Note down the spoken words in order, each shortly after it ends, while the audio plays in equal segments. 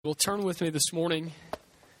Well, turn with me this morning,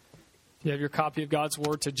 if you have your copy of God's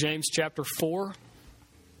Word, to James chapter 4.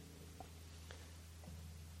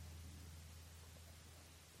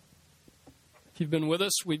 If you've been with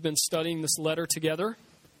us, we've been studying this letter together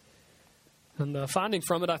and finding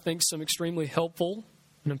from it, I think, some extremely helpful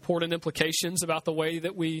and important implications about the way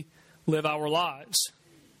that we live our lives.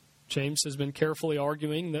 James has been carefully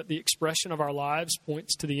arguing that the expression of our lives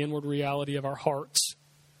points to the inward reality of our hearts.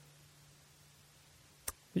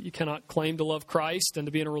 That you cannot claim to love Christ and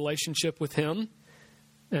to be in a relationship with Him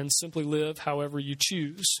and simply live however you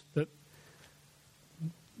choose. That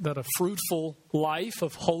a fruitful life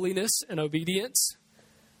of holiness and obedience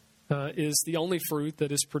is the only fruit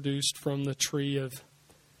that is produced from the tree of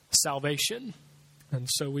salvation. And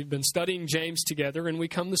so we've been studying James together, and we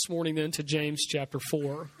come this morning then to James chapter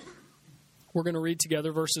 4. We're going to read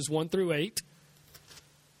together verses 1 through 8,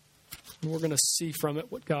 and we're going to see from it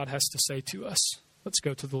what God has to say to us. Let's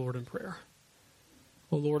go to the Lord in prayer.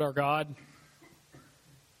 Oh, Lord our God,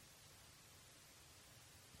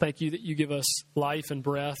 thank you that you give us life and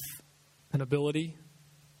breath and ability,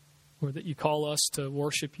 or that you call us to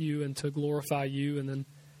worship you and to glorify you, and then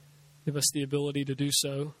give us the ability to do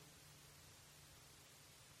so.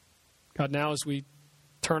 God, now as we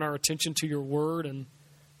turn our attention to your word and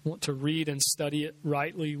want to read and study it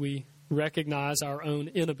rightly, we recognize our own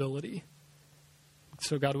inability.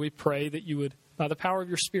 So, God, we pray that you would, by the power of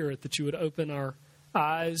your Spirit, that you would open our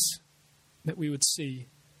eyes that we would see,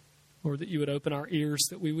 or that you would open our ears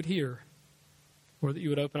that we would hear, or that you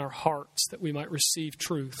would open our hearts that we might receive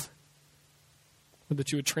truth, or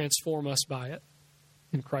that you would transform us by it.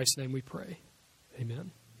 In Christ's name we pray. Amen.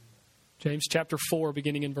 James chapter 4,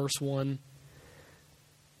 beginning in verse 1.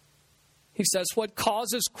 He says, "What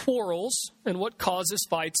causes quarrels and what causes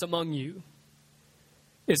fights among you?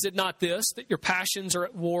 Is it not this, that your passions are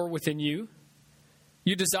at war within you?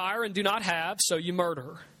 You desire and do not have, so you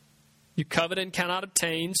murder. You covet and cannot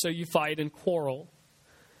obtain, so you fight and quarrel.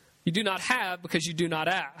 You do not have because you do not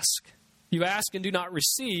ask. You ask and do not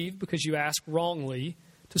receive because you ask wrongly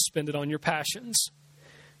to spend it on your passions.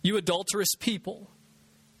 You adulterous people,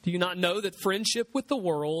 do you not know that friendship with the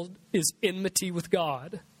world is enmity with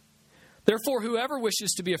God? Therefore, whoever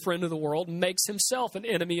wishes to be a friend of the world makes himself an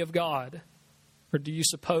enemy of God. Or do you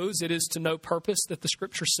suppose it is to no purpose that the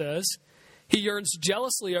Scripture says, He yearns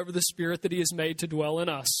jealously over the Spirit that He has made to dwell in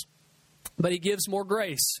us, but He gives more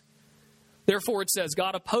grace. Therefore it says,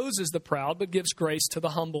 God opposes the proud, but gives grace to the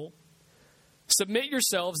humble. Submit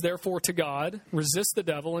yourselves, therefore, to God. Resist the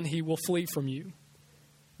devil, and he will flee from you.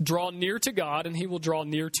 Draw near to God, and He will draw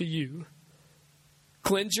near to you.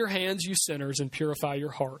 Cleanse your hands, you sinners, and purify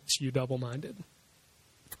your hearts, you double-minded."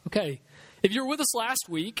 Okay. If you were with us last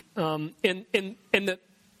week, in the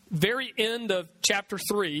very end of chapter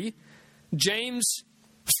 3, James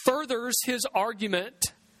furthers his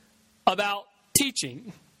argument about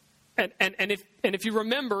teaching. And if you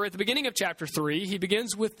remember, at the beginning of chapter 3, he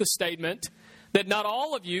begins with the statement that not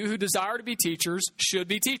all of you who desire to be teachers should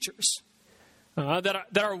be teachers.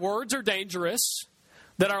 That our words are dangerous,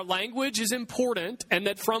 that our language is important, and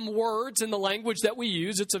that from words and the language that we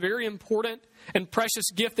use, it's a very important and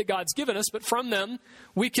precious gift that God's given us, but from them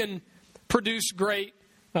we can produce great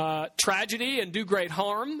tragedy and do great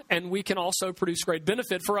harm, and we can also produce great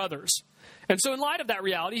benefit for others. And so in light of that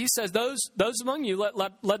reality, he says, those among you,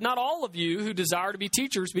 let not all of you who desire to be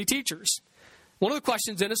teachers be teachers. One of the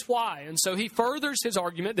questions then is why? And so he furthers his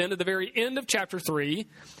argument then at the very end of chapter 3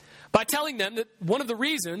 by telling them that one of the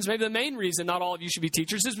reasons, maybe the main reason not all of you should be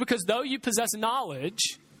teachers, is because though you possess knowledge,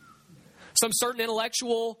 some certain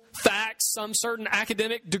intellectual facts, some certain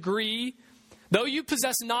academic degree, though you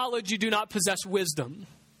possess knowledge, you do not possess wisdom.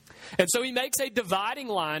 And so he makes a dividing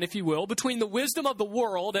line, if you will, between the wisdom of the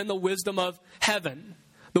world and the wisdom of heaven,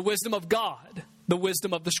 the wisdom of God, the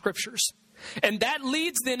wisdom of the Scriptures. And that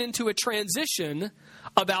leads then into a transition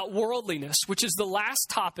about worldliness, which is the last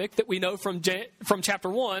topic that we know from chapter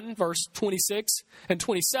 1, verse 26 and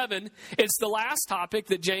 27. It's the last topic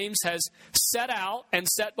that James has set out and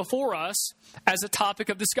set before us as a topic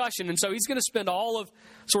of discussion. And so he's going to spend all of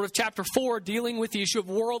sort of chapter 4 dealing with the issue of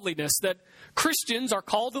worldliness, that Christians are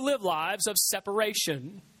called to live lives of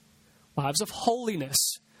separation, lives of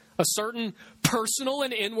holiness, a certain personal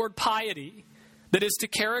and inward piety that is to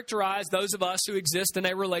characterize those of us who exist in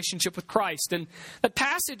a relationship with Christ. And the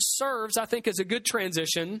passage serves, I think, as a good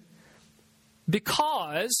transition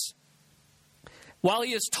because while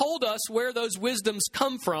he has told us where those wisdoms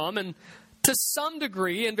come from, and to some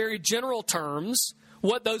degree, in very general terms,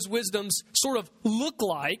 what those wisdoms sort of look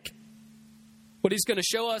like, what he's going to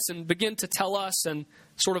show us and begin to tell us and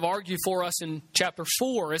sort of argue for us in chapter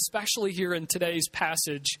 4, especially here in today's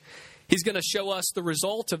passage. He's going to show us the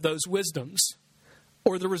result of those wisdoms,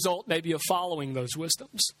 or the result maybe of following those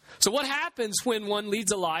wisdoms. So what happens when one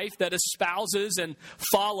leads a life that espouses and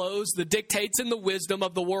follows the dictates and the wisdom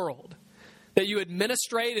of the world? That you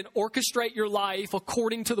administrate and orchestrate your life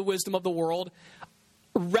according to the wisdom of the world,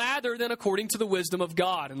 rather than according to the wisdom of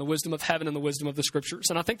God and the wisdom of heaven and the wisdom of the Scriptures.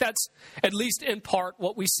 And I think that's at least in part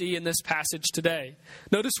what we see in this passage today.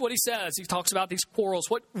 Notice what he says. He talks about these quarrels.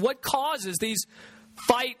 What causes these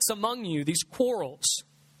fights among you, these quarrels?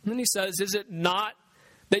 And then he says, is it not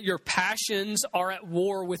that your passions are at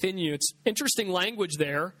war within you? It's interesting language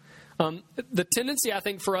there. The tendency, I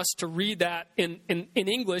think, for us to read that in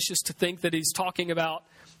English is to think that he's talking about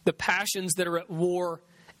the passions that are at war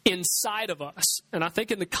inside of us. And I think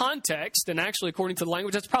in the context, and actually according to the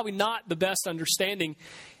language, that's probably not the best understanding.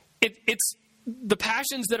 It's the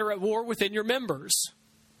passions that are at war within your members.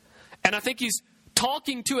 And I think he's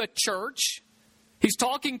talking to a church, he's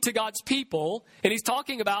talking to God's people, and he's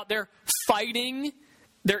talking about their fighting,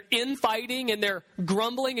 their infighting, and their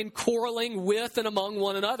grumbling and quarreling with and among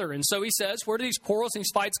one another. And so he says, where do these quarrels and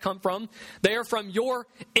these fights come from? They are from your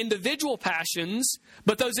individual passions,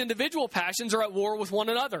 but those individual passions are at war with one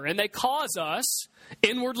another. And they cause us,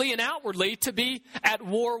 inwardly and outwardly, to be at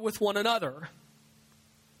war with one another.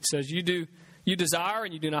 He says, you desire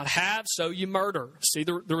and you do not have, so you murder. See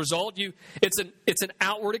the result? It's an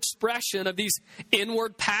outward expression of these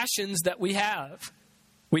inward passions that we have.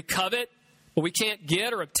 We covet, but we can't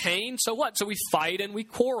get or obtain. So what? So we fight and we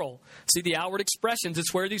quarrel. See the outward expressions.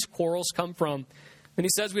 It's where these quarrels come from. And he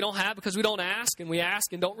says we don't have because we don't ask, and we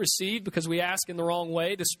ask and don't receive because we ask in the wrong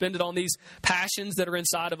way to spend it on these passions that are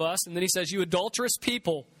inside of us. And then he says, you adulterous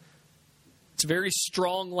people. It's very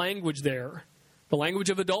strong language there. The language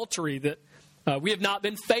of adultery, that we have not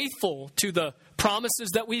been faithful to the promises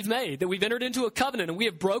that we've made, that we've entered into a covenant and we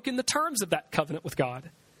have broken the terms of that covenant with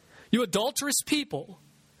God. You adulterous people.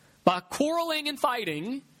 By quarreling and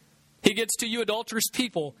fighting, he gets to you adulterous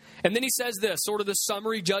people. And then he says this, sort of the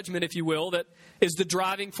summary judgment, if you will, that is the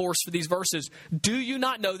driving force for these verses. Do you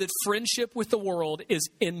not know that friendship with the world is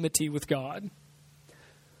enmity with God?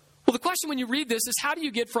 Well, the question when you read this is, how do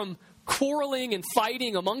you get from quarreling and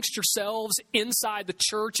fighting amongst yourselves inside the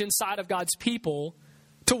church, inside of God's people,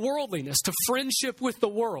 to worldliness, to friendship with the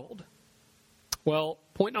world? Well,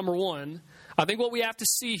 point number one, I think what we have to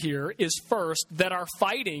see here is first that our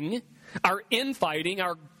fighting, our infighting,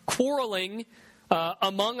 our quarreling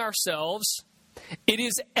among ourselves, it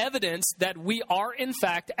is evidence that we are in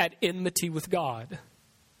fact at enmity with God.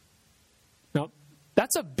 Now,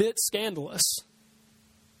 that's a bit scandalous,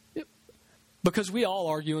 because we all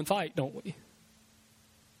argue and fight, don't we?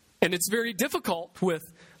 And it's very difficult with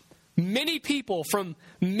many people from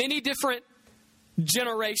many different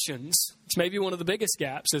generations. It's maybe one of the biggest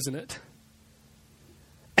gaps, isn't it?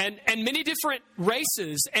 And many different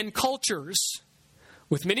races and cultures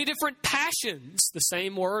with many different passions. The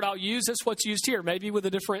same word I'll use as what's used here, maybe with a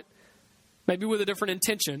different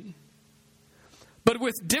intention. But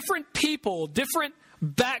with different people, different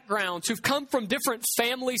backgrounds, who've come from different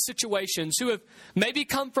family situations, who have maybe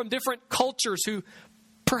come from different cultures, who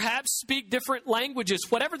perhaps speak different languages,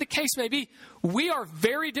 whatever the case may be, we are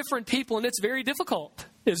very different people, and it's very difficult,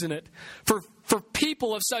 isn't it? For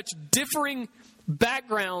people of such differing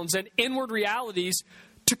backgrounds and inward realities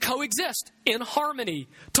to coexist in harmony,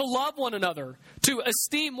 to love one another, to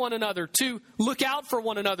esteem one another, to look out for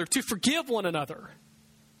one another, to forgive one another.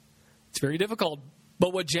 It's very difficult.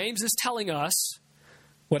 But what James is telling us,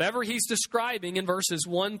 whatever he's describing in verses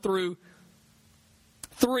 1 through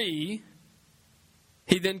 3,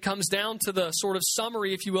 he then comes down to the sort of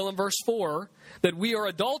summary, if you will, in verse 4, that we are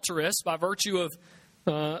adulterous by virtue of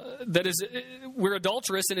we're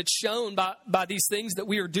adulterous, and it's shown by these things that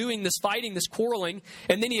we are doing, this fighting, this quarreling.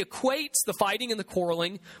 And then he equates the fighting and the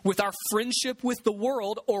quarreling with our friendship with the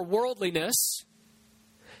world, or worldliness,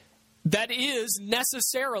 that is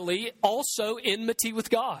necessarily also enmity with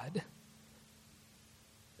God.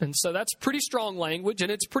 And so that's pretty strong language,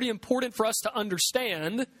 and it's pretty important for us to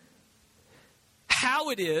understand how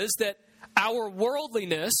it is that our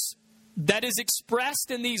worldliness that is expressed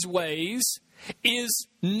in these ways is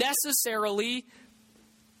necessarily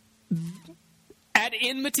at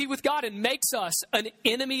enmity with God and makes us an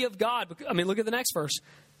enemy of God. I mean, look at the next verse.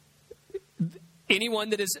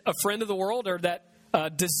 Anyone that is a friend of the world, or that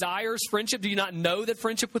desires friendship, do you not know that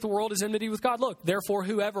friendship with the world is enmity with God? Look, therefore,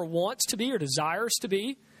 whoever wants to be or desires to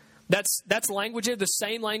be, that's language, the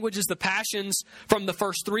same language as the passions from the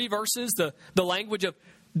first 3 verses, the language of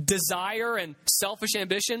desire and selfish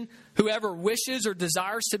ambition, whoever wishes or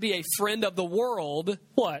desires to be a friend of the world,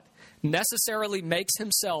 what? Necessarily makes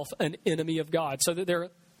himself an enemy of God. So that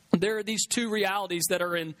there are these two realities that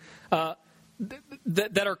are in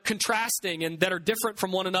that are contrasting and that are different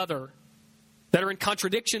from one another, that are in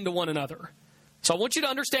contradiction to one another. So I want you to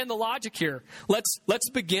understand the logic here. Let's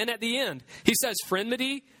begin at the end. He says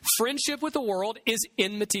friendship with the world is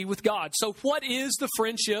enmity with God. So what is the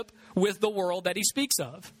friendship with the world that he speaks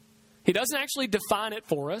of? He doesn't actually define it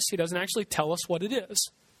for us. He doesn't actually tell us what it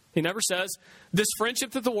is. He never says, this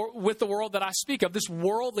friendship with the world that I speak of, this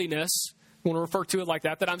worldliness, I want to refer to it like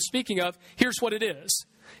that I'm speaking of, here's what it is.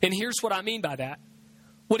 And here's what I mean by that.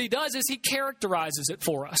 What he does is he characterizes it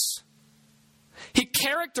for us. He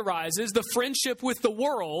characterizes the friendship with the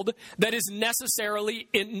world that is necessarily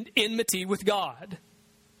in enmity with God.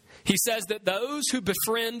 He says that those who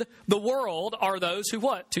befriend the world are those who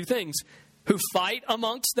what? Two things. Who fight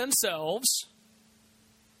amongst themselves.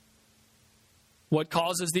 What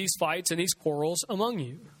causes these fights and these quarrels among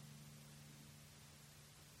you?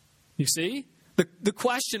 You see? The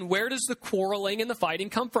question, where does the quarreling and the fighting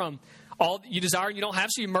come from? All you desire and you don't have,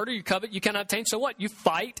 so you murder, you covet, you cannot obtain. So what? You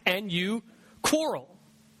fight and you quarrel.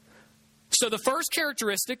 So the first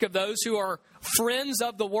characteristic of those who are friends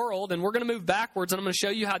of the world, and we're going to move backwards and I'm going to show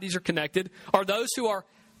you how these are connected, are those who are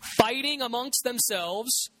fighting amongst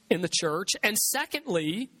themselves in the church. And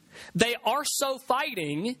secondly, they are so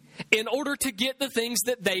fighting in order to get the things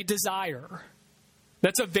that they desire.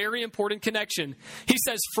 That's a very important connection. He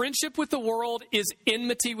says friendship with the world is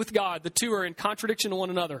enmity with God. The two are in contradiction to one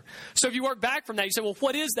another. So if you work back from that, you say, well,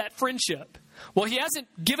 what is that friendship? Well, he hasn't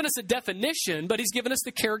given us a definition, but he's given us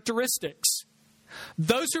the characteristics.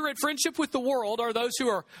 Those who are at friendship with the world are those who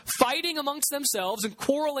are fighting amongst themselves and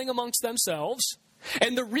quarreling amongst themselves.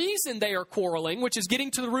 And the reason they are quarreling, which is getting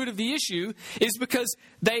to the root of the issue, is because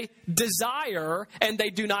they desire and they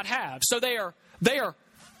do not have. So they are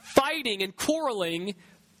fighting and quarreling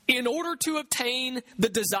in order to obtain the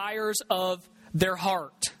desires of their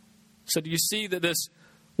heart. So do you see that this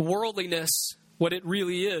worldliness, what it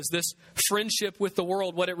really is, this friendship with the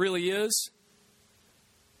world, what it really is?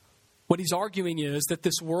 What he's arguing is that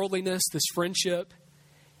this worldliness, this friendship,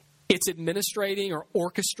 it's administrating or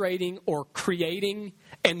orchestrating or creating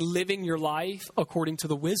and living your life according to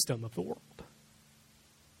the wisdom of the world.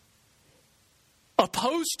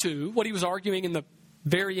 Opposed to what he was arguing in the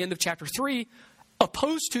very end of chapter 3,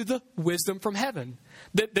 opposed to the wisdom from heaven.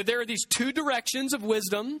 That there are these two directions of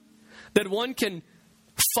wisdom that one can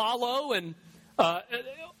follow and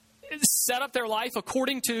set up their life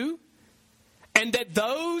according to, and that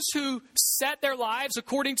those who set their lives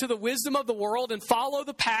according to the wisdom of the world and follow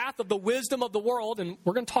the path of the wisdom of the world, and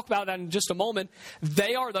we're going to talk about that in just a moment,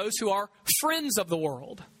 they are those who are friends of the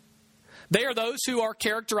world. They are those who are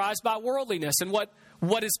characterized by worldliness. And what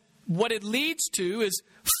it leads to is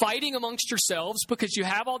fighting amongst yourselves because you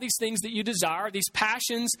have all these things that you desire, these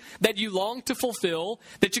passions that you long to fulfill,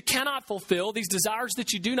 that you cannot fulfill, these desires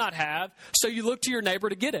that you do not have, so you look to your neighbor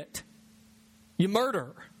to get it. You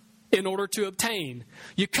murder in order to obtain.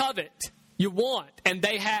 You covet, you want, and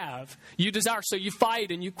they have. You desire, so you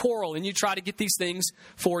fight and you quarrel and you try to get these things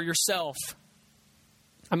for yourself.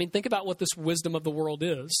 I mean, think about what this wisdom of the world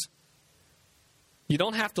is. You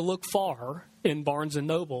don't have to look far in Barnes &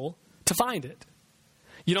 Noble to find it.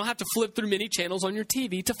 You don't have to flip through many channels on your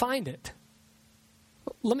TV to find it.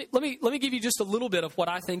 Let me give you just a little bit of what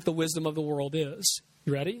I think the wisdom of the world is.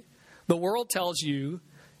 You ready? The world tells you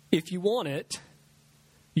if you want it,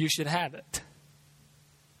 you should have it.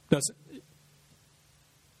 Does it?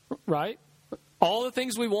 Right? All the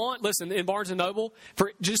things we want, listen, in Barnes & Noble,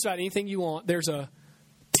 for just about anything you want, there's a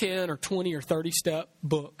 10 or 20 or 30 step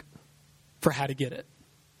book for how to get it.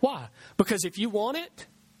 Why? Because if you want it,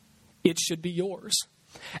 it should be yours.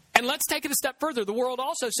 And let's take it a step further. The world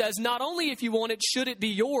also says not only if you want it, should it be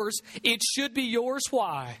yours, it should be yours.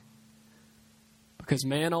 Why? Because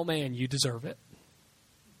man, oh man, you deserve it.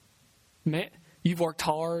 Man, you've worked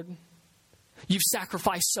hard. You've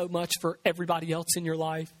sacrificed so much for everybody else in your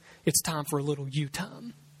life. It's time for a little you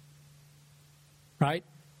time. Right?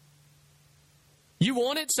 You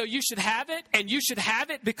want it, so you should have it, and you should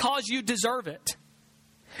have it because you deserve it.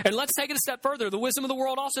 And let's take it a step further. The wisdom of the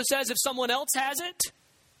world also says if someone else has it,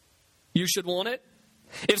 you should want it.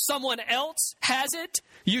 If someone else has it,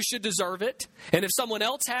 you should deserve it. And if someone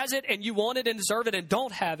else has it and you want it and deserve it and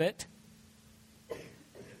don't have it,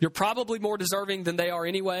 you're probably more deserving than they are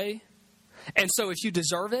anyway. And so if you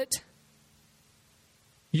deserve it,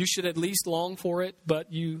 you should at least long for it,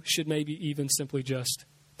 but you should maybe even simply just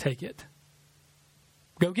take it.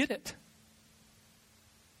 Go get it.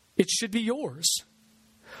 It should be yours.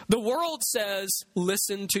 The world says,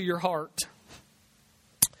 listen to your heart.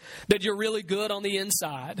 That you're really good on the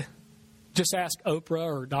inside. Just ask Oprah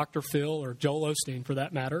or Dr. Phil or Joel Osteen for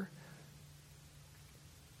that matter.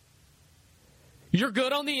 You're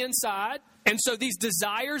good on the inside, and so these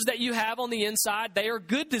desires that you have on the inside, they are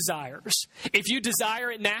good desires. If you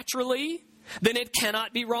desire it naturally, then it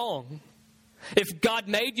cannot be wrong. If God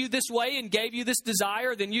made you this way and gave you this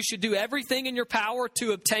desire, then you should do everything in your power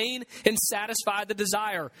to obtain and satisfy the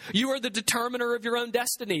desire. You are the determiner of your own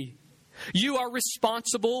destiny. You are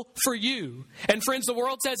responsible for you. And friends, the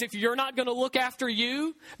world says if you're not going to look after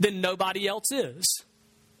you, then nobody else is.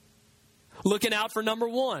 Looking out for number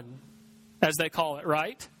one, as they call it,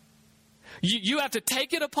 right? You have to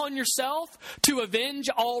take it upon yourself to avenge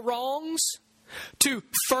all wrongs, to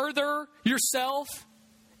further yourself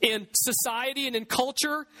in society and in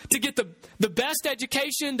culture, to get the best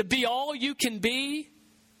education, to be all you can be,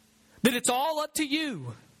 that it's all up to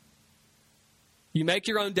you. You make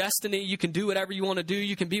your own destiny. You can do whatever you want to do.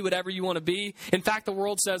 You can be whatever you want to be. In fact, the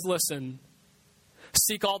world says, listen,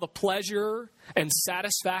 seek all the pleasure and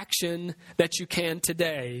satisfaction that you can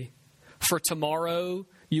today, for tomorrow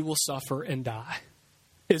you will suffer and die.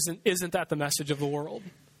 Isn't that the message of the world?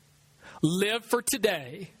 Live for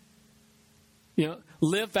today.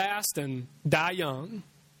 Live fast and die young.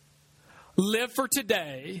 Live for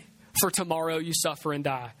today, for tomorrow you suffer and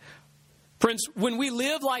die. Friends, when we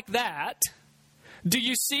live like that, do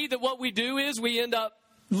you see that what we do is we end up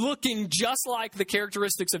looking just like the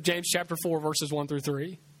characteristics of James chapter 4, verses 1 through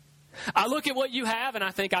 3? I look at what you have and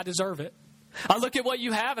I think I deserve it. I look at what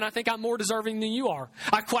you have and I think I'm more deserving than you are.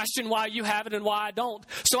 I question why you have it and why I don't.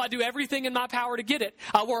 So I do everything in my power to get it.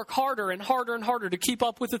 I work harder and harder and harder to keep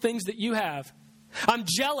up with the things that you have. I'm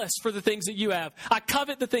jealous for the things that you have. I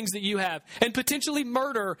covet the things that you have and potentially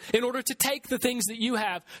murder in order to take the things that you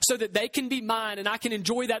have so that they can be mine and I can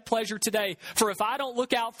enjoy that pleasure today. For if I don't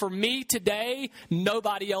look out for me today,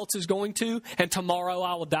 nobody else is going to, and tomorrow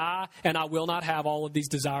I will die and I will not have all of these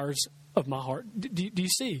desires of my heart. Do you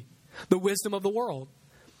see the wisdom of the world?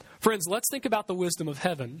 Friends, let's think about the wisdom of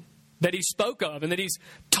heaven that he spoke of and that he's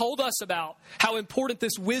told us about, how important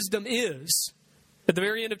this wisdom is. At the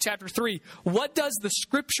very end of chapter 3, what does the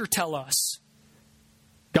Scripture tell us?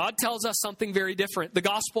 God tells us something very different. The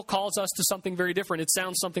gospel calls us to something very different. It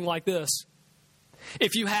sounds something like this.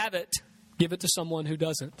 If you have it, give it to someone who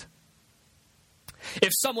doesn't.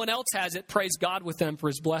 If someone else has it, praise God with them for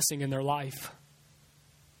his blessing in their life.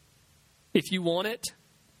 If you want it,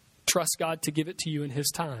 trust God to give it to you in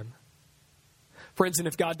his time. Friends, and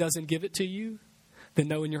if God doesn't give it to you, then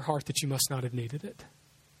know in your heart that you must not have needed it.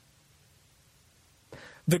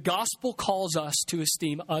 The gospel calls us to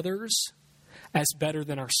esteem others as better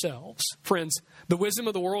than ourselves. Friends, the wisdom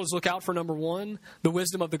of the world is look out for number one. The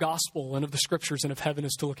wisdom of the gospel and of the scriptures and of heaven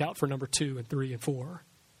is to look out for number 2 and 3 and 4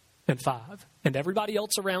 and 5 and everybody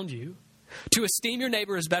else around you. To esteem your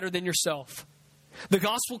neighbor as better than yourself. The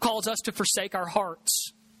gospel calls us to forsake our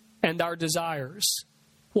hearts and our desires.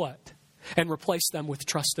 What? And replace them with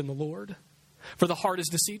trust in the Lord. For the heart is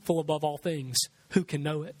deceitful above all things. Who can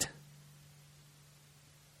know it?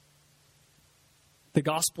 The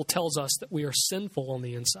gospel tells us that we are sinful on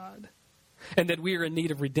the inside and that we are in need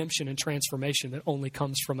of redemption and transformation that only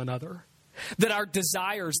comes from another. That our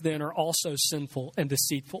desires then are also sinful and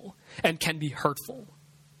deceitful and can be hurtful.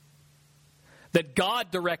 That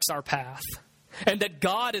God directs our path and that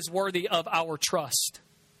God is worthy of our trust.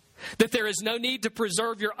 That there is no need to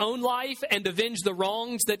preserve your own life and avenge the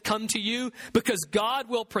wrongs that come to you because God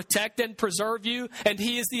will protect and preserve you and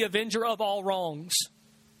he is the avenger of all wrongs.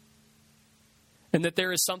 And that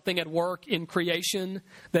there is something at work in creation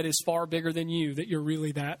that is far bigger than you, that you're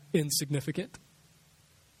really that insignificant.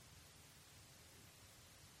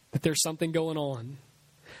 That there's something going on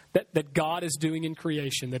that God is doing in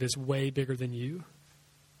creation that is way bigger than you.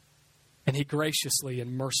 And he graciously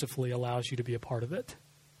and mercifully allows you to be a part of it.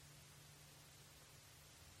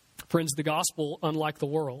 Friends, the gospel, unlike the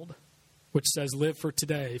world, which says live for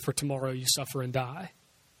today, for tomorrow you suffer and die.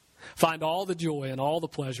 Find all the joy and all the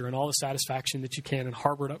pleasure and all the satisfaction that you can and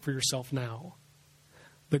harbor it up for yourself now.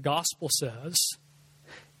 The gospel says,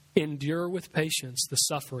 endure with patience the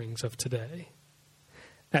sufferings of today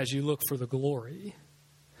as you look for the glory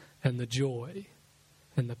and the joy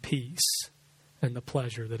and the peace and the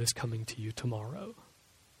pleasure that is coming to you tomorrow.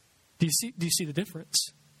 Do you see the difference?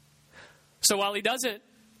 So while he doesn't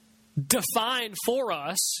define for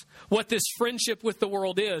us what this friendship with the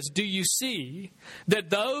world is, do you see that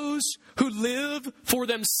those who live for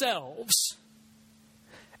themselves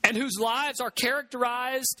and whose lives are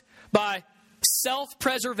characterized by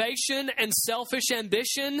self-preservation and selfish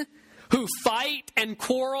ambition, who fight and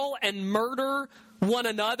quarrel and murder one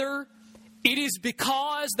another, it is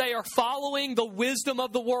because they are following the wisdom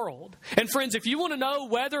of the world. And friends, if you want to know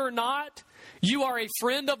whether or not you are a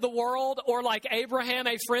friend of the world or, like Abraham,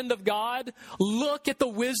 a friend of God, look at the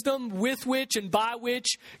wisdom with which and by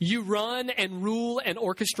which you run and rule and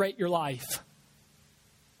orchestrate your life.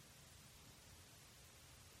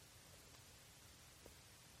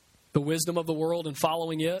 The wisdom of the world and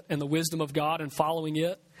following it, and the wisdom of God and following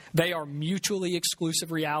it, they are mutually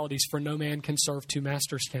exclusive realities, for no man can serve two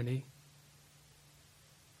masters, can he?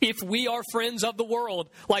 If we are friends of the world,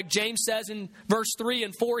 like James says in verse 3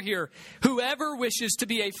 and 4 here, whoever wishes to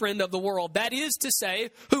be a friend of the world, that is to say,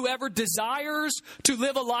 whoever desires to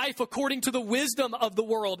live a life according to the wisdom of the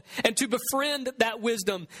world and to befriend that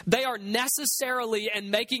wisdom, they are necessarily and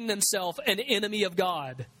making themselves an enemy of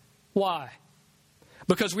God. Why?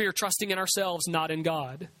 Because we are trusting in ourselves, not in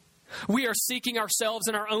God. We are seeking ourselves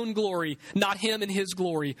in our own glory, not Him in His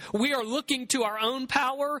glory. We are looking to our own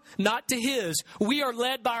power, not to His. We are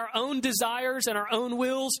led by our own desires and our own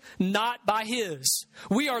wills, not by His.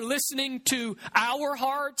 We are listening to our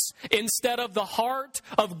hearts instead of the heart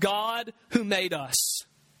of God who made us.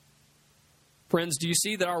 Friends, do you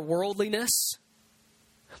see that our worldliness,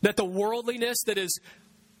 that the worldliness that is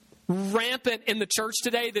rampant in the church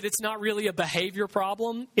today, that it's not really a behavior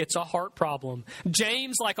problem, it's a heart problem.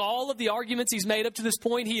 James, like all of the arguments he's made up to this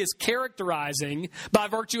point, he is characterizing, by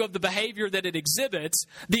virtue of the behavior that it exhibits,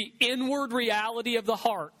 the inward reality of the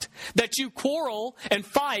heart. That you quarrel and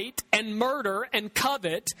fight and murder and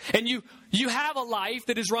covet, and you have a life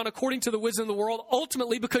that is run according to the wisdom of the world,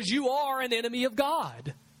 ultimately because you are an enemy of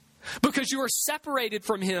God. Because you are separated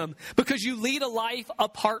from Him. Because you lead a life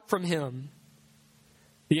apart from Him.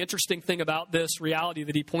 The interesting thing about this reality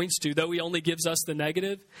that he points to, though he only gives us the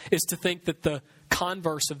negative, is to think that the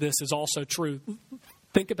converse of this is also true.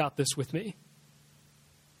 Think about this with me.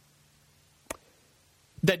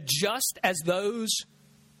 That just as those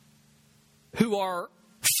who are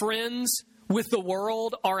friends with the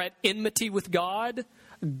world are at enmity with God,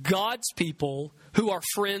 God's people who are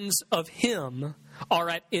friends of Him are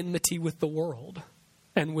at enmity with the world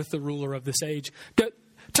and with the ruler of this age.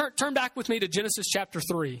 Turn back with me to Genesis chapter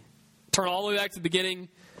 3. Turn all the way back to the beginning.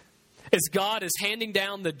 As God is handing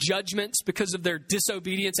down the judgments because of their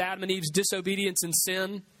disobedience, Adam and Eve's disobedience and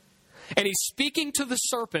sin. And He's speaking to the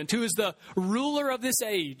serpent, who is the ruler of this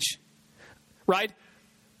age, right?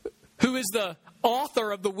 Who is the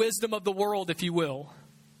author of the wisdom of the world, if you will.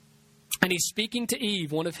 And He's speaking to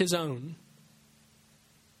Eve, one of His own,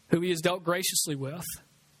 who He has dealt graciously with.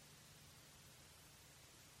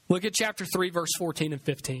 Look at chapter 3, verse 14 and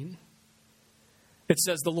 15. It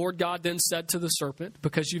says, the Lord God then said to the serpent,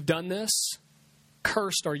 because you've done this,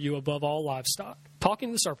 cursed are you above all livestock. Talking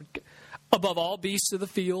to the serpent. Above all beasts of the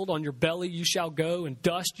field, on your belly you shall go, and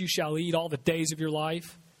dust you shall eat all the days of your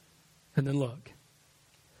life. And then look.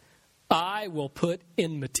 I will put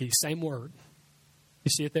enmity, same word.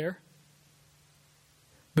 You see it there?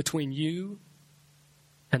 Between you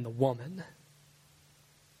and the woman.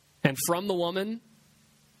 And from the woman,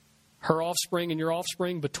 her offspring and your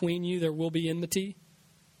offspring, between you there will be enmity.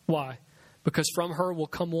 Why? Because from her will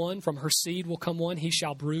come one, from her seed will come one. He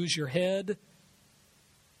shall bruise your head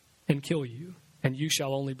and kill you, and you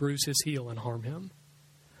shall only bruise his heel and harm him.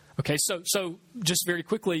 Okay, so just very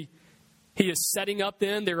quickly, he is setting up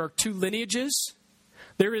then, there are two lineages.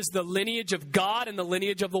 There is the lineage of God and the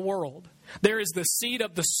lineage of the world. There is the seed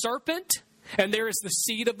of the serpent, and there is the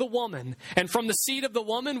seed of the woman. And from the seed of the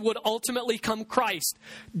woman would ultimately come Christ.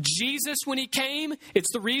 Jesus, when He came,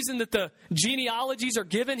 it's the reason that the genealogies are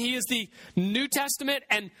given. He is the New Testament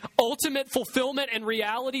and ultimate fulfillment and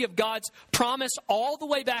reality of God's promise all the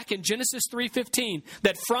way back in Genesis 3:15,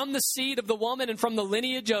 that from the seed of the woman and from the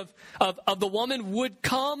lineage of the woman would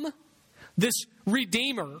come this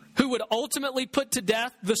Redeemer who would ultimately put to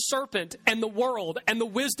death the serpent and the world and the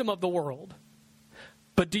wisdom of the world.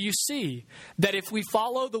 But do you see that if we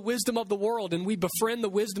follow the wisdom of the world and we befriend the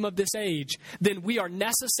wisdom of this age, then we are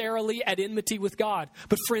necessarily at enmity with God.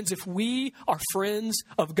 But friends, if we are friends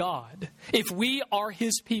of God, if we are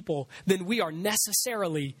His people, then we are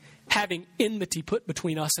necessarily having enmity put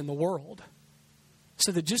between us and the world.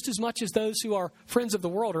 So that just as much as those who are friends of the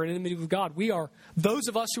world are at enmity with God, we are, those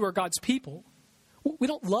of us who are God's people, we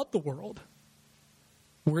don't love the world.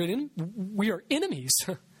 We are enemies.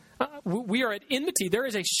 We are at enmity. There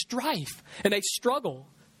is a strife and a struggle,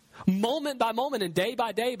 moment by moment and day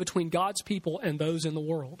by day, between God's people and those in the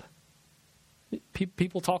world.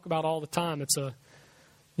 People talk about all the time.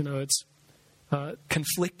 It's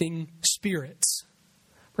conflicting spirits.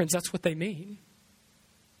 Friends, that's what they mean.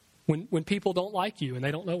 When people don't like you and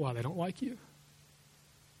they don't know why they don't like you.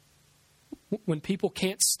 When people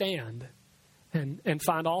can't stand and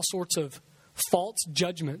find all sorts of false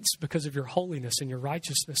judgments because of your holiness and your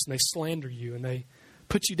righteousness, and they slander you and they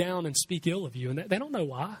put you down and speak ill of you, and they don't know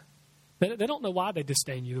why. They don't know why they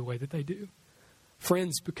disdain you the way that they do.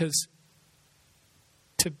 Friends, because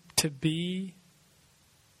to be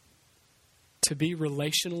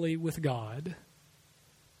relationally with God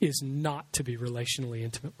is not to be relationally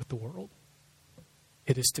intimate with the world.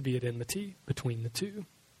 It is to be at enmity between the two.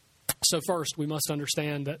 So first, we must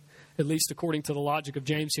understand that, at least according to the logic of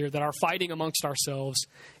James here, that our fighting amongst ourselves,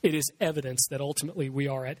 it is evidence that ultimately we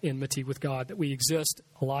are at enmity with God, that we exist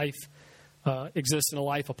in a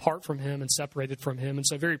life apart from Him and separated from Him. And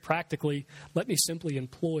so very practically, let me simply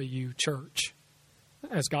employ you, church,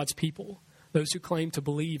 as God's people, those who claim to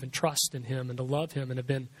believe and trust in Him and to love Him and have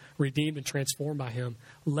been redeemed and transformed by Him.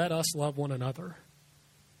 Let us love one another.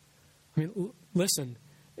 I mean, listen,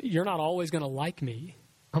 you're not always going to like me.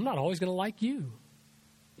 I'm not always going to like you.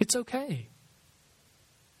 It's okay.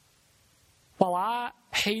 While I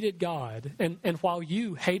hated God, and while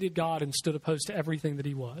you hated God and stood opposed to everything that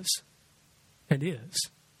He was and is,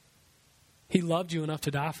 He loved you enough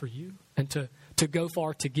to die for you and to go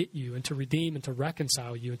far to get you and to redeem and to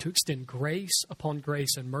reconcile you and to extend grace upon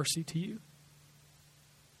grace and mercy to you.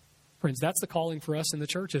 Friends, that's the calling for us in the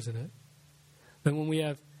church, isn't it? Then when we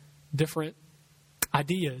have different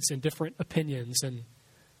ideas and different opinions, and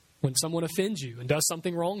when someone offends you and does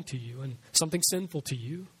something wrong to you and something sinful to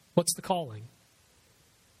you, what's the calling?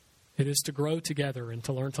 It is to grow together and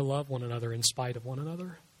to learn to love one another in spite of one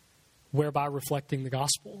another, whereby reflecting the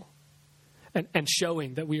gospel and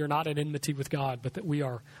showing that we are not at enmity with God, but that we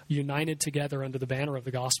are united together under the banner of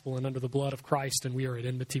the gospel and under the blood of Christ, and we are at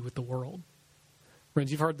enmity with the world.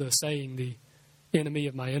 Friends, you've heard the saying, the enemy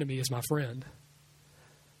of my enemy is my friend.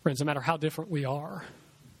 Friends, no matter how different we are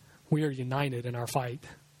united in our fight.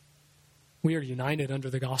 We are united under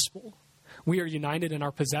the gospel. We are united in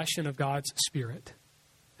our possession of God's Spirit.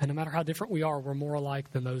 And no matter how different we are, we're more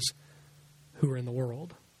alike than those who are in the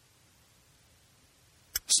world.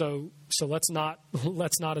 So let's not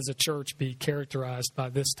as a church be characterized by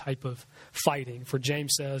this type of fighting. For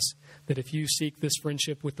James says that if you seek this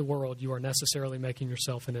friendship with the world, you are necessarily making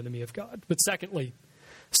yourself an enemy of God. But secondly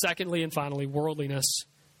and finally, worldliness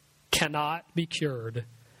cannot be cured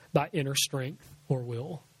by inner strength or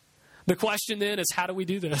will. The question then is, how do we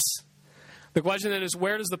do this? The question then is,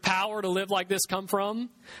 where does the power to live like this come from?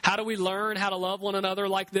 How do we learn how to love one another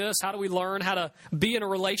like this? How do we learn how to be in a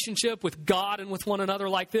relationship with God and with one another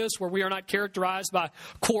like this, where we are not characterized by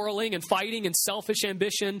quarreling and fighting and selfish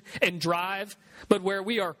ambition and drive, but where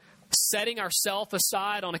we are setting ourselves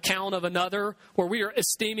aside on account of another, where we are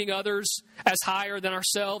esteeming others as higher than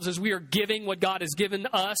ourselves, as we are giving what God has given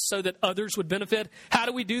us so that others would benefit? How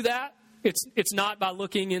do we do that? It's not by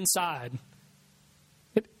looking inside.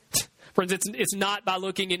 Friends, it's not by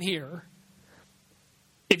looking in here.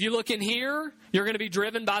 If you look in here, you're going to be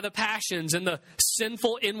driven by the passions and the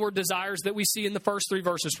sinful inward desires that we see in the first three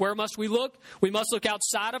verses. Where must we look? We must look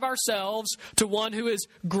outside of ourselves to one who is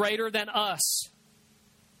greater than us.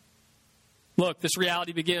 Look, this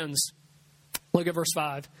reality begins. Look at verse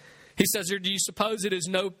 5. He says here, do you suppose it is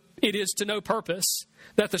to no purpose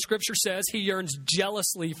that the Scripture says He yearns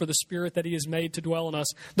jealously for the Spirit that He has made to dwell in us?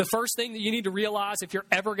 The first thing that you need to realize if you're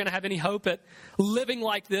ever going to have any hope at living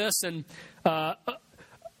like this and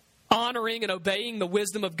honoring and obeying the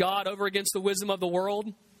wisdom of God over against the wisdom of the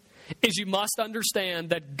world is you must understand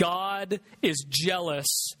that God is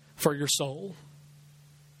jealous for your soul.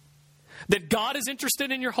 That God is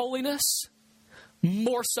interested in your holiness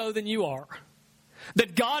more so than you are.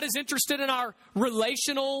 That God is interested in our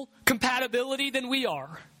relational compatibility than we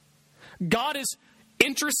are. God is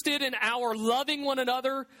interested in our loving one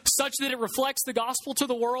another such that it reflects the gospel to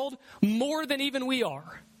the world more than even we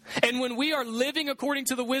are. And when we are living according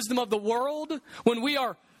to the wisdom of the world, when we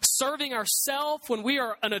are serving ourselves, when we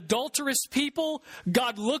are an adulterous people,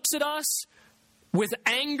 God looks at us with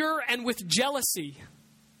anger and with jealousy.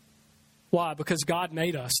 Why? Because God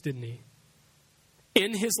made us, didn't He?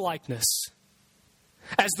 In His likeness,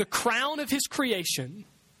 as the crown of His creation.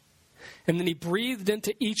 And then He breathed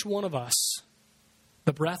into each one of us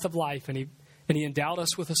the breath of life, and He endowed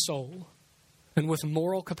us with a soul and with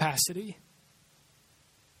moral capacity.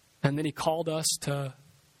 And then He called us to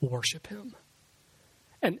worship Him.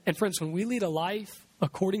 And friends, when we lead a life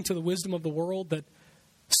according to the wisdom of the world that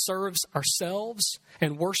serves ourselves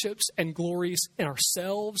and worships and glories in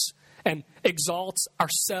ourselves and exalts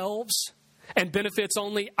ourselves and benefits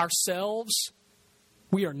only ourselves,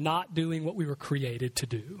 we are not doing what we were created to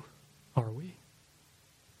do, are we?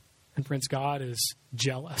 And friends, God is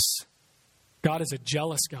jealous. God is a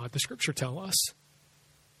jealous God, the Scripture tells us.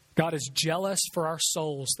 God is jealous for our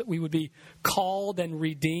souls, that we would be called and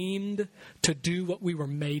redeemed to do what we were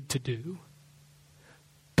made to do.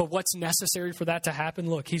 But what's necessary for that to happen?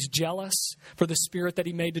 Look, he's jealous for the Spirit that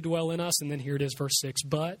he made to dwell in us. And then here it is, verse 6.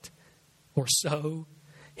 But, or so,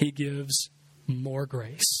 he gives more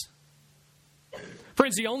grace.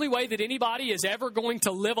 Friends, the only way that anybody is ever going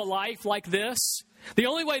to live a life like this, the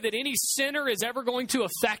only way that any sinner is ever going to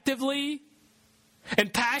effectively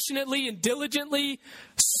and passionately and diligently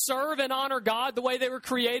serve and honor God the way they were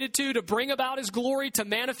created to bring about His glory, to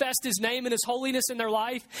manifest His name and His holiness in their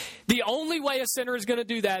life, the only way a sinner is going to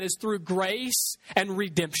do that is through grace and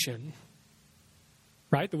redemption.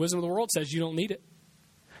 Right? The wisdom of the world says you don't need it.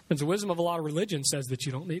 And the wisdom of a lot of religion says that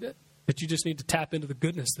you don't need it, that you just need to tap into the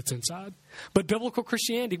goodness that's inside. But biblical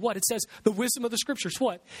Christianity, what? It says the wisdom of the Scriptures,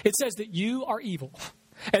 what? It says that you are evil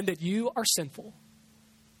and that you are sinful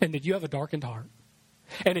and that you have a darkened heart.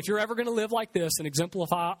 And if you're ever going to live like this and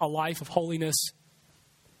exemplify a life of holiness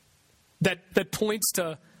that points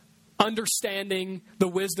to understanding the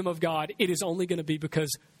wisdom of God, it is only going to be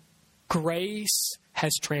because grace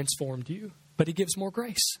has transformed you. But He gives more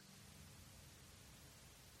grace.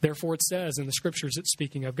 Therefore, it says in the Scriptures, it's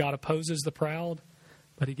speaking of God opposes the proud,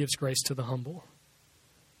 but He gives grace to the humble.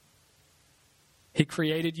 He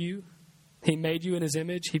created you. He made you in His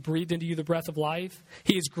image. He breathed into you the breath of life.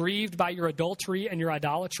 He is grieved by your adultery and your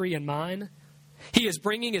idolatry and mine. He is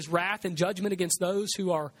bringing His wrath and judgment against those who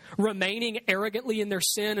are remaining arrogantly in their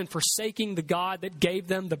sin and forsaking the God that gave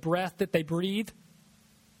them the breath that they breathe.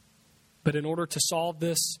 But in order to solve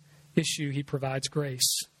this issue, He provides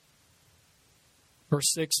grace.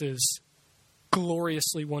 Verse 6 is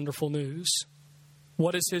gloriously wonderful news.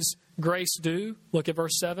 What does His grace do? Look at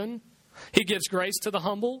verse 7. He gives grace to the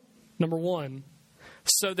humble. Number one,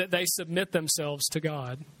 so that they submit themselves to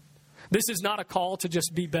God. This is not a call to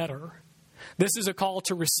just be better. This is a call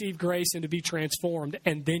to receive grace and to be transformed,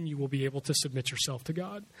 and then you will be able to submit yourself to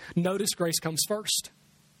God. Notice grace comes first.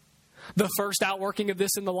 The first outworking of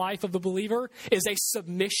this in the life of the believer is a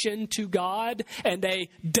submission to God and a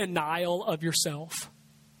denial of yourself.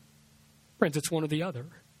 Friends, it's one or the other.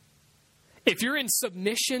 If you're in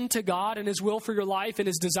submission to God and His will for your life and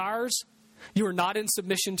His desires, you are not in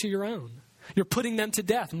submission to your own. You're putting them to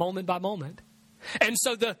death moment by moment. And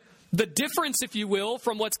so the difference, if you will,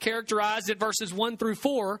 from what's characterized in verses 1 through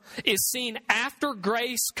 4 is seen after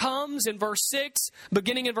grace comes in verse 6,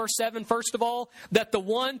 beginning in verse 7, first of all, that the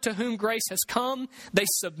one to whom grace has come, they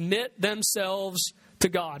submit themselves to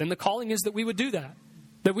God. And the calling is that we would do that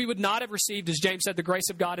we would not have received, as James said, the grace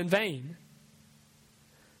of God in vain.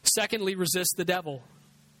 Secondly, resist the devil,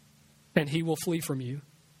 and he will flee from you.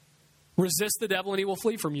 Resist the devil and he will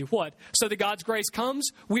flee from you. What? So that God's grace comes,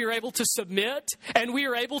 we are able to submit and we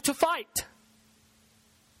are able to fight.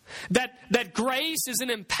 That grace is an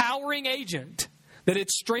empowering agent, that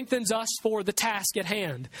it strengthens us for the task at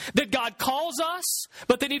hand. That God calls us,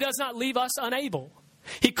 but then He does not leave us unable.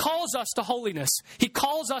 He calls us to holiness. He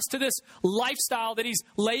calls us to this lifestyle that He's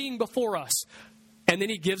laying before us. And then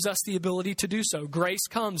He gives us the ability to do so. Grace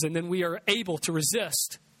comes and then we are able to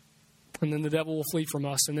resist. And then the devil will flee from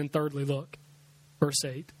us. And then thirdly, look, verse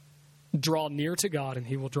 8. Draw near to God and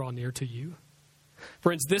He will draw near to you.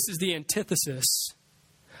 Friends, this is the antithesis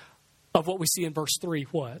of what we see in verse 3.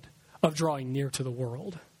 What? Of drawing near to the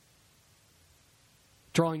world.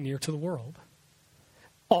 Drawing near to the world.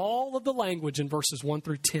 All of the language in verses 1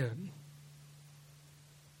 through 10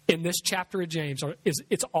 in this chapter of James,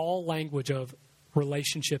 it's all language of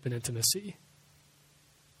relationship and intimacy.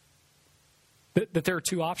 That there are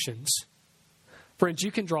two options. Friends,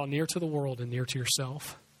 you can draw near to the world and near to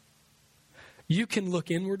yourself. You can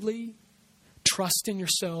look inwardly, trust in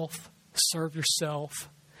yourself, serve yourself,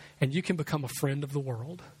 and you can become a friend of the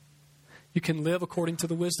world. You can live according to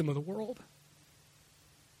the wisdom of the world.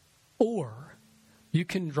 Or you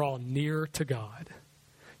can draw near to God.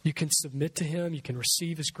 You can submit to Him. You can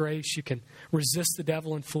receive His grace. You can resist the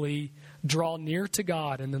devil and flee. Draw near to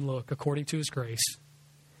God and then look according to His grace.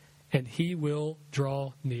 And He will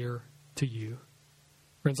draw near to you.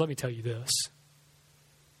 Friends, let me tell you this.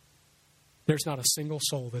 There's not a single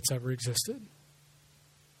soul that's ever existed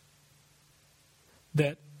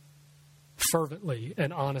that fervently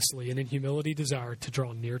and honestly and in humility desired to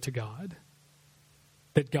draw near to God,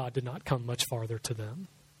 that God did not come much farther to them.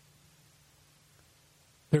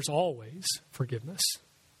 There's always forgiveness.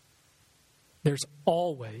 There's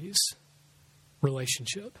always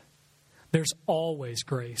relationship. There's always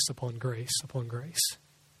grace upon grace upon grace.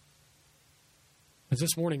 As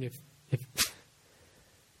this morning,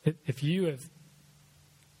 if you have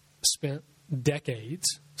spent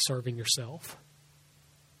decades serving yourself,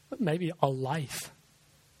 but maybe a lifetime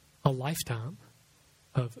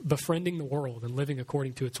of befriending the world and living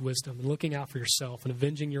according to its wisdom and looking out for yourself and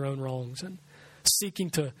avenging your own wrongs and seeking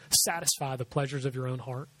to satisfy the pleasures of your own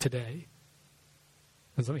heart today.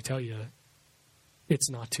 And let me tell you, it's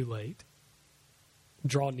not too late.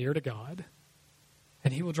 Draw near to God,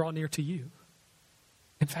 and He will draw near to you.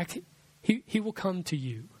 In fact, He will come to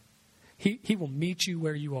you. He will meet you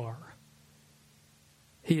where you are.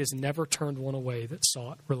 He has never turned one away that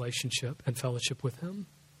sought relationship and fellowship with Him. And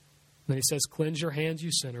then He says, cleanse your hands,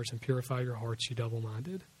 you sinners, and purify your hearts, you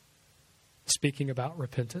double-minded. Speaking about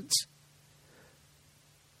repentance.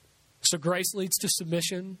 So grace leads to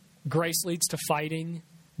submission. Grace leads to fighting.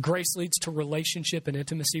 Grace leads to relationship and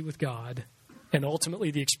intimacy with God. And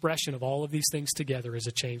ultimately, the expression of all of these things together is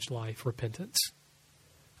a changed life, repentance.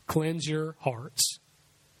 Cleanse your hearts.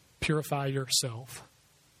 Purify yourself.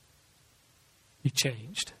 You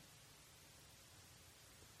changed.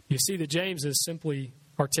 You see that James is simply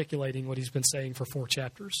articulating what he's been saying for 4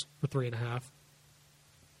 chapters, or 3.5.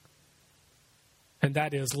 And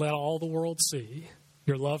that is, let all the world see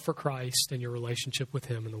your love for Christ and your relationship with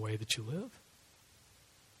Him in the way that you live.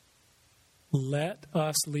 Let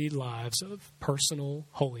us lead lives of personal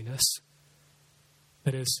holiness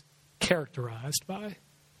that is characterized by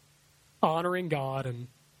honoring God and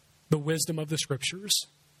the wisdom of the Scriptures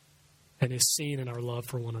and is seen in our love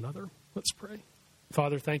for one another. Let's pray.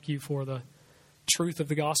 Father, thank you for the truth of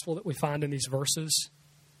the gospel that we find in these verses.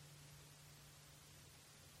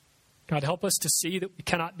 God, help us to see that we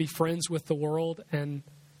cannot be friends with the world and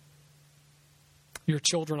your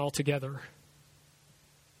children altogether.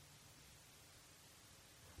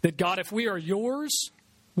 That, God, if we are yours,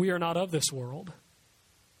 we are not of this world.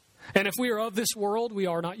 And if we are of this world, we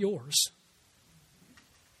are not yours.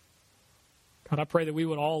 God, I pray that we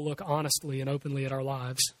would all look honestly and openly at our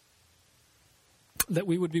lives. That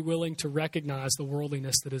we would be willing to recognize the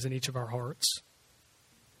worldliness that is in each of our hearts.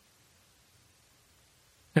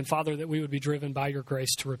 And Father, that we would be driven by your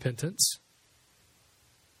grace to repentance.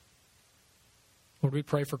 Lord, we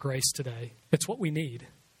pray for grace today. It's what we need.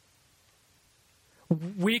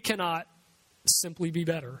 We cannot simply be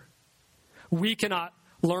better. We cannot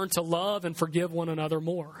learn to love and forgive one another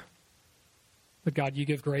more. But God, you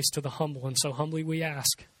give grace to the humble, and so humbly we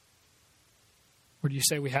ask. Or do you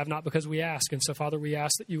say we have not because we ask? And so, Father, we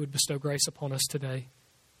ask that you would bestow grace upon us today.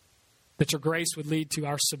 That your grace would lead to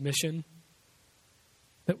our submission.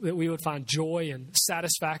 That we would find joy and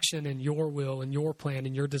satisfaction in your will and your plan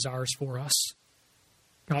and your desires for us.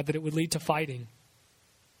 God, that it would lead to fighting.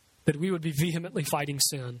 That we would be vehemently fighting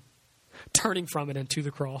sin, turning from it and to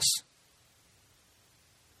the cross.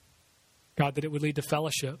 God, that it would lead to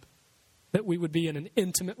fellowship. That we would be in an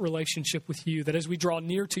intimate relationship with you. That as we draw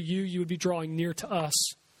near to you, you would be drawing near to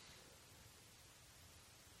us.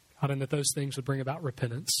 God, and that those things would bring about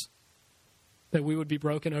repentance. That we would be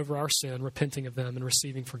broken over our sin, repenting of them and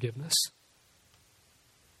receiving forgiveness.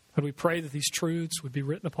 God, we pray that these truths would be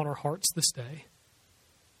written upon our hearts this day.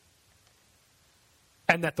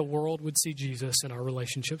 And that the world would see Jesus in our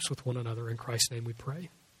relationships with one another. In Christ's name we pray.